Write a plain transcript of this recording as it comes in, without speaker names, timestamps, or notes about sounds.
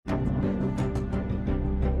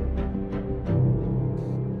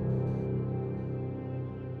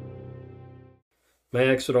My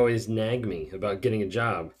ex would always nag me about getting a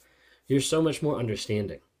job. You're so much more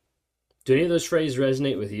understanding. Do any of those phrases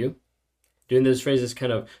resonate with you? Do any of those phrases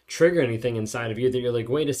kind of trigger anything inside of you that you're like,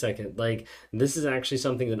 wait a second, like this is actually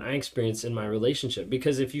something that I experienced in my relationship?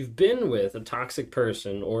 Because if you've been with a toxic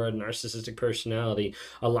person or a narcissistic personality,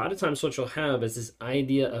 a lot of times what you'll have is this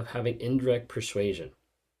idea of having indirect persuasion,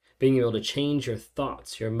 being able to change your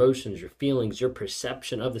thoughts, your emotions, your feelings, your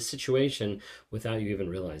perception of the situation without you even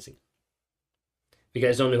realizing. If you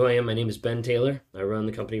guys don't know who I am, my name is Ben Taylor. I run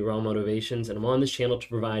the company Raw Motivations, and I'm on this channel to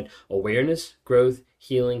provide awareness, growth,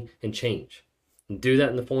 healing, and change. And do that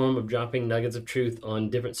in the form of dropping nuggets of truth on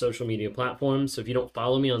different social media platforms. So if you don't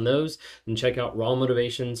follow me on those, then check out Raw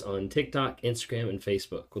Motivations on TikTok, Instagram, and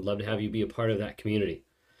Facebook. Would love to have you be a part of that community.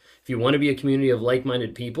 If you want to be a community of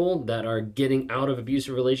like-minded people that are getting out of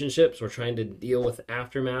abusive relationships or trying to deal with the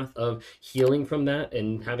aftermath of healing from that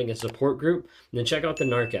and having a support group, then check out the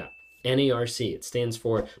NARC app. NARC. It stands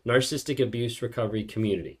for Narcissistic Abuse Recovery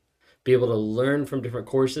Community. Be able to learn from different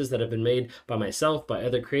courses that have been made by myself, by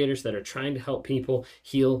other creators that are trying to help people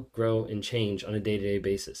heal, grow, and change on a day-to-day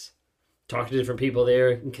basis. Talk to different people there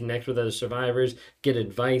and connect with other survivors, get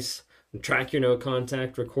advice, track your no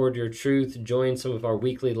contact, record your truth, join some of our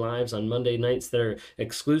weekly lives on Monday nights that are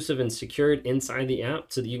exclusive and secured inside the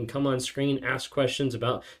app so that you can come on screen, ask questions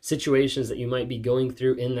about situations that you might be going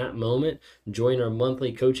through in that moment. Join our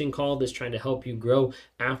monthly coaching call that's trying to help you grow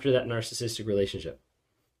after that narcissistic relationship.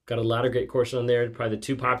 Got a lot of great courses on there. Probably the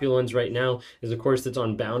two popular ones right now is a course that's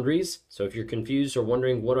on boundaries. So if you're confused or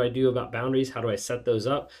wondering what do I do about boundaries, how do I set those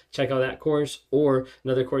up, check out that course. Or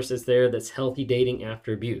another course that's there that's healthy dating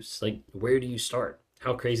after abuse. Like, where do you start?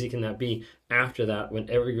 How crazy can that be after that when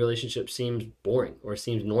every relationship seems boring or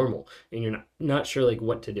seems normal and you're not sure like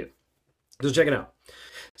what to do? So check it out.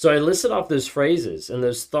 So I listed off those phrases and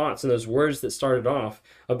those thoughts and those words that started off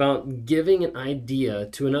about giving an idea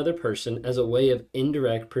to another person as a way of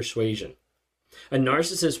indirect persuasion. A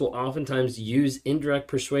narcissist will oftentimes use indirect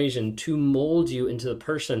persuasion to mold you into the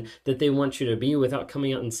person that they want you to be without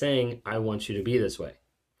coming out and saying, I want you to be this way.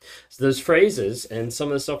 So those phrases and some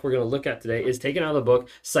of the stuff we're going to look at today is taken out of the book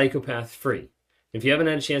Psychopath Free. If you haven't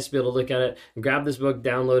had a chance to be able to look at it, grab this book,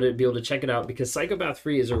 download it, be able to check it out, because Psychopath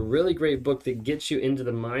Free is a really great book that gets you into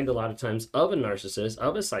the mind a lot of times of a narcissist,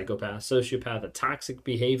 of a psychopath, sociopath, a toxic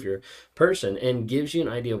behavior person, and gives you an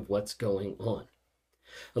idea of what's going on.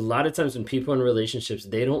 A lot of times when people are in relationships,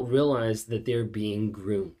 they don't realize that they're being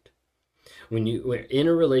groomed. When you are in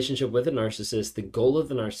a relationship with a narcissist, the goal of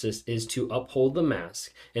the narcissist is to uphold the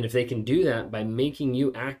mask. And if they can do that by making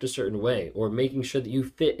you act a certain way or making sure that you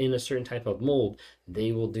fit in a certain type of mold,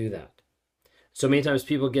 they will do that. So many times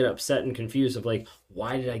people get upset and confused of like,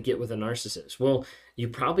 why did I get with a narcissist? Well, you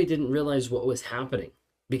probably didn't realize what was happening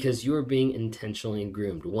because you were being intentionally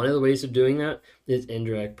groomed. One of the ways of doing that is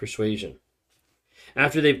indirect persuasion.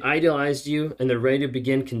 After they've idealized you and they're ready to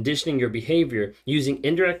begin conditioning your behavior, using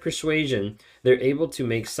indirect persuasion, they're able to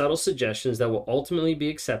make subtle suggestions that will ultimately be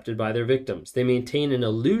accepted by their victims. They maintain an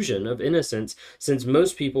illusion of innocence since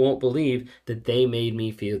most people won't believe that they made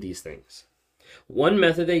me feel these things. One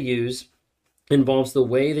method they use involves the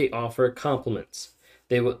way they offer compliments.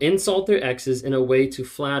 They will insult their exes in a way to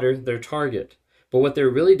flatter their target. But what they're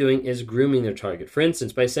really doing is grooming their target. For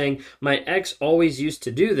instance, by saying, my ex always used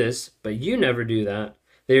to do this, but you never do that,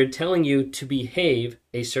 they are telling you to behave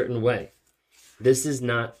a certain way. This is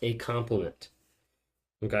not a compliment.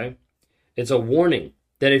 Okay? It's a warning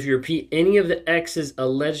that if you repeat any of the ex's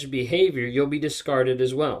alleged behavior, you'll be discarded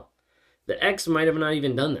as well. The ex might have not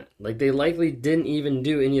even done that. Like, they likely didn't even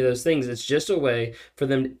do any of those things. It's just a way for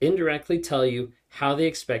them to indirectly tell you how they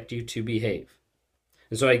expect you to behave.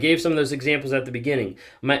 And so I gave some of those examples at the beginning.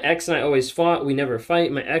 My ex and I always fought. We never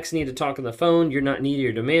fight. My ex needed to talk on the phone. You're not needy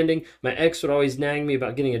or demanding. My ex would always nag me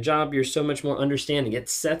about getting a job. You're so much more understanding. It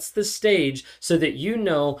sets the stage so that you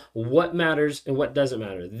know what matters and what doesn't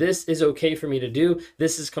matter. This is okay for me to do.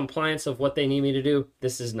 This is compliance of what they need me to do.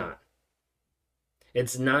 This is not.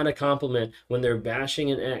 It's not a compliment when they're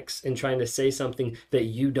bashing an ex and trying to say something that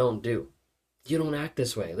you don't do. You don't act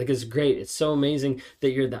this way. Like, it's great. It's so amazing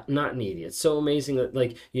that you're not needy. It's so amazing that,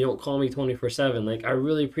 like, you don't call me 24/7. Like, I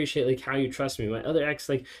really appreciate, like, how you trust me. My other ex,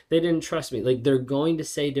 like, they didn't trust me. Like, they're going to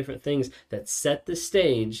say different things that set the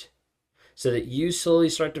stage so that you slowly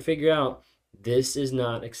start to figure out, this is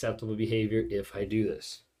not acceptable behavior if I do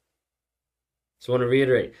this. So I want to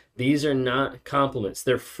reiterate, these are not compliments.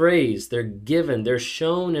 They're phrased, they're given, they're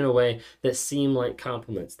shown in a way that seem like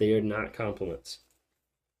compliments. They are not compliments.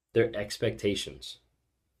 Their expectations.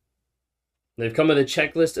 They've come with a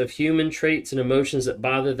checklist of human traits and emotions that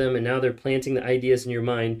bother them, and now they're planting the ideas in your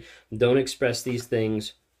mind. Don't express these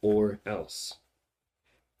things or else.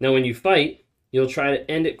 Now, when you fight, you'll try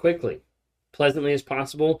to end it quickly, pleasantly as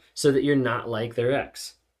possible, so that you're not like their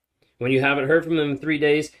ex. When you haven't heard from them in 3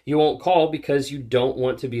 days, you won't call because you don't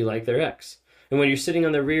want to be like their ex. And when you're sitting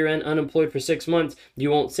on the rear end unemployed for 6 months, you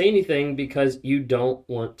won't say anything because you don't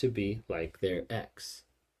want to be like their ex.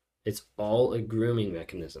 It's all a grooming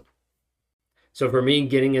mechanism. So for me,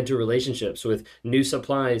 getting into relationships with new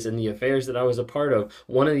supplies and the affairs that I was a part of,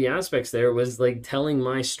 one of the aspects there was like telling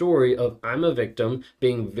my story of I'm a victim,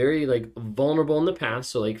 being very like vulnerable in the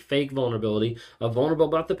past, so like fake vulnerability, vulnerable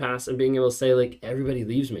about the past, and being able to say like everybody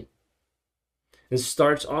leaves me. And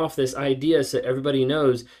starts off this idea so everybody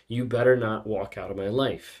knows you better not walk out of my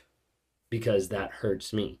life because that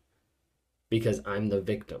hurts me, because I'm the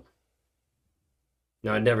victim.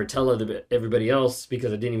 Now, I'd never tell everybody else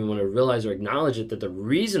because I didn't even want to realize or acknowledge it that the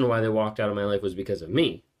reason why they walked out of my life was because of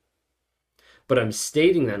me. But I'm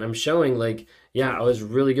stating that, and I'm showing like, yeah, I was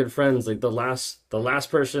really good friends. Like the last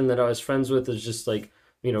person that I was friends with is just like,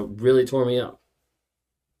 really tore me up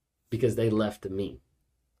because they left me.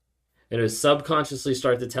 And it was subconsciously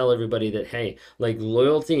start to tell everybody that, hey, like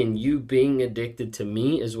loyalty and you being addicted to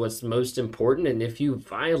me is what's most important. And if you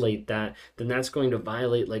violate that, then that's going to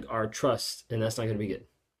violate like our trust. And that's not going to be good.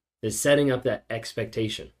 It's setting up that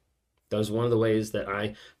expectation. That was one of the ways that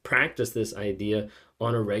I practiced this idea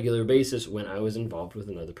on a regular basis when I was involved with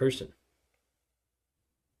another person.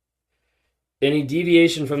 Any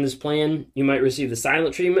deviation from this plan, you might receive the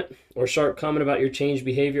silent treatment or sharp comment about your changed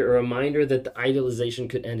behavior or a reminder that the idealization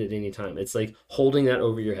could end at any time. It's like holding that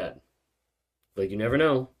over your head. Like you never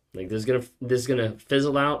know. Like this is gonna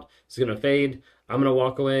fizzle out. It's gonna fade. I'm gonna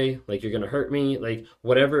walk away. Like you're gonna hurt me. Like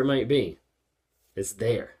whatever it might be, it's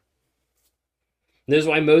there. And this is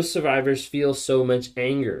why most survivors feel so much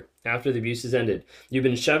anger after the abuse has ended. You've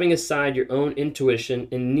been shoving aside your own intuition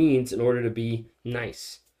and needs in order to be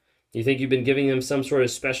nice. You think you've been giving them some sort of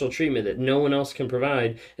special treatment that no one else can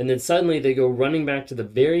provide, and then suddenly they go running back to the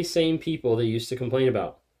very same people they used to complain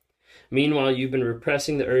about. Meanwhile, you've been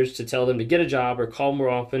repressing the urge to tell them to get a job or call more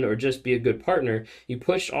often or just be a good partner. You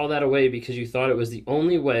pushed all that away because you thought it was the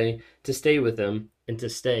only way to stay with them and to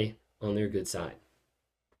stay on their good side.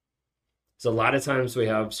 So a lot of times we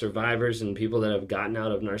have survivors and people that have gotten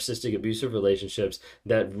out of narcissistic abusive relationships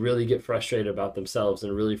that really get frustrated about themselves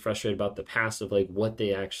and really frustrated about the past of like what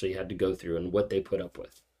they actually had to go through and what they put up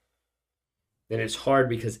with. And it's hard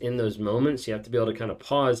because in those moments you have to be able to kind of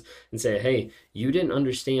pause and say, hey, you didn't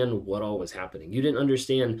understand what all was happening. You didn't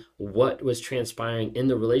understand what was transpiring in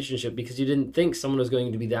the relationship because you didn't think someone was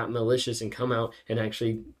going to be that malicious and come out and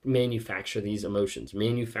actually manufacture these emotions,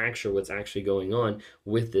 manufacture what's actually going on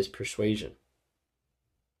with this persuasion.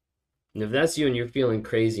 And if that's you and you're feeling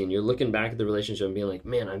crazy and you're looking back at the relationship and being like,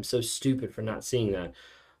 man, I'm so stupid for not seeing that,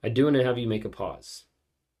 I do want to have you make a pause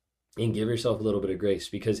and give yourself a little bit of grace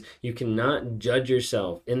because you cannot judge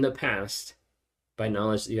yourself in the past by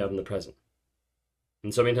knowledge that you have in the present.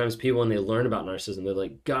 And so many times people, when they learn about narcissism, they're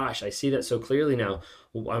like, gosh, I see that so clearly now.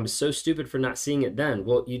 Well, I'm so stupid for not seeing it then.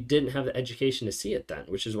 Well, you didn't have the education to see it then,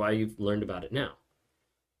 which is why you've learned about it now.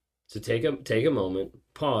 So take a moment,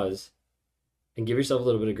 pause, and give yourself a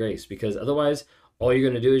little bit of grace because otherwise all you're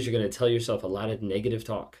going to do is you're going to tell yourself a lot of negative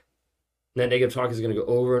talk. And that negative talk is going to go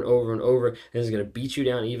over and over and over and it's going to beat you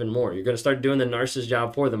down even more. You're going to start doing the narcissist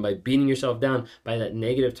job for them by beating yourself down by that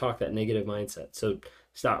negative talk, that negative mindset. So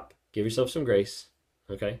stop. Give yourself some grace,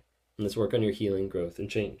 okay? And let's work on your healing, growth, and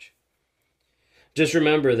change. Just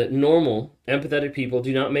remember that normal, empathetic people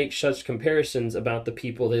do not make such comparisons about the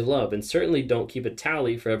people they love and certainly don't keep a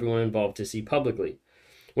tally for everyone involved to see publicly.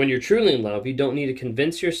 When you're truly in love, you don't need to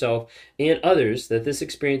convince yourself and others that this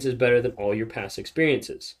experience is better than all your past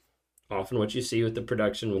experiences. Often what you see with the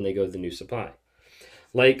production when they go to the new supply.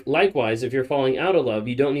 Likewise, if you're falling out of love,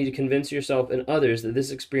 you don't need to convince yourself and others that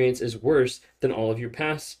this experience is worse than all of your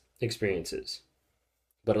past experiences.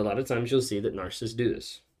 But a lot of times you'll see that narcissists do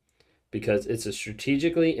this because it's a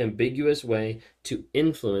strategically ambiguous way to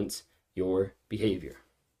influence your behavior.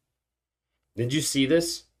 Did you see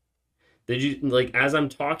this? Did you, like, as I'm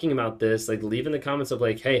talking about this, like, leave in the comments of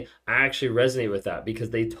like, hey, I actually resonate with that because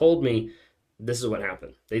they told me this is what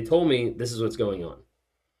happened. They told me this is what's going on.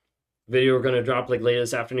 Video we're going to drop like later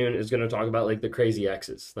this afternoon is going to talk about like the crazy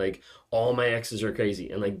exes. Like all my exes are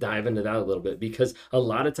crazy and like dive into that a little bit because a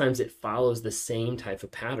lot of times it follows the same type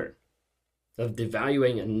of pattern of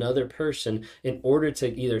devaluing another person in order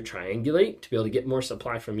to either triangulate to be able to get more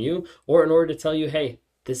supply from you or in order to tell you, hey,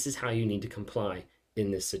 this is how you need to comply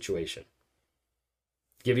in this situation.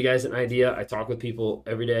 Give you guys an idea, I talk with people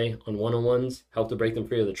every day on one-on-ones, help to break them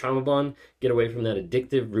free of the trauma bond, get away from that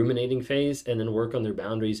addictive ruminating phase, and then work on their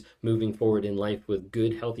boundaries moving forward in life with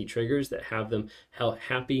good, healthy triggers that have them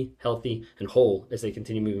happy, healthy, and whole as they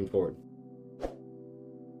continue moving forward.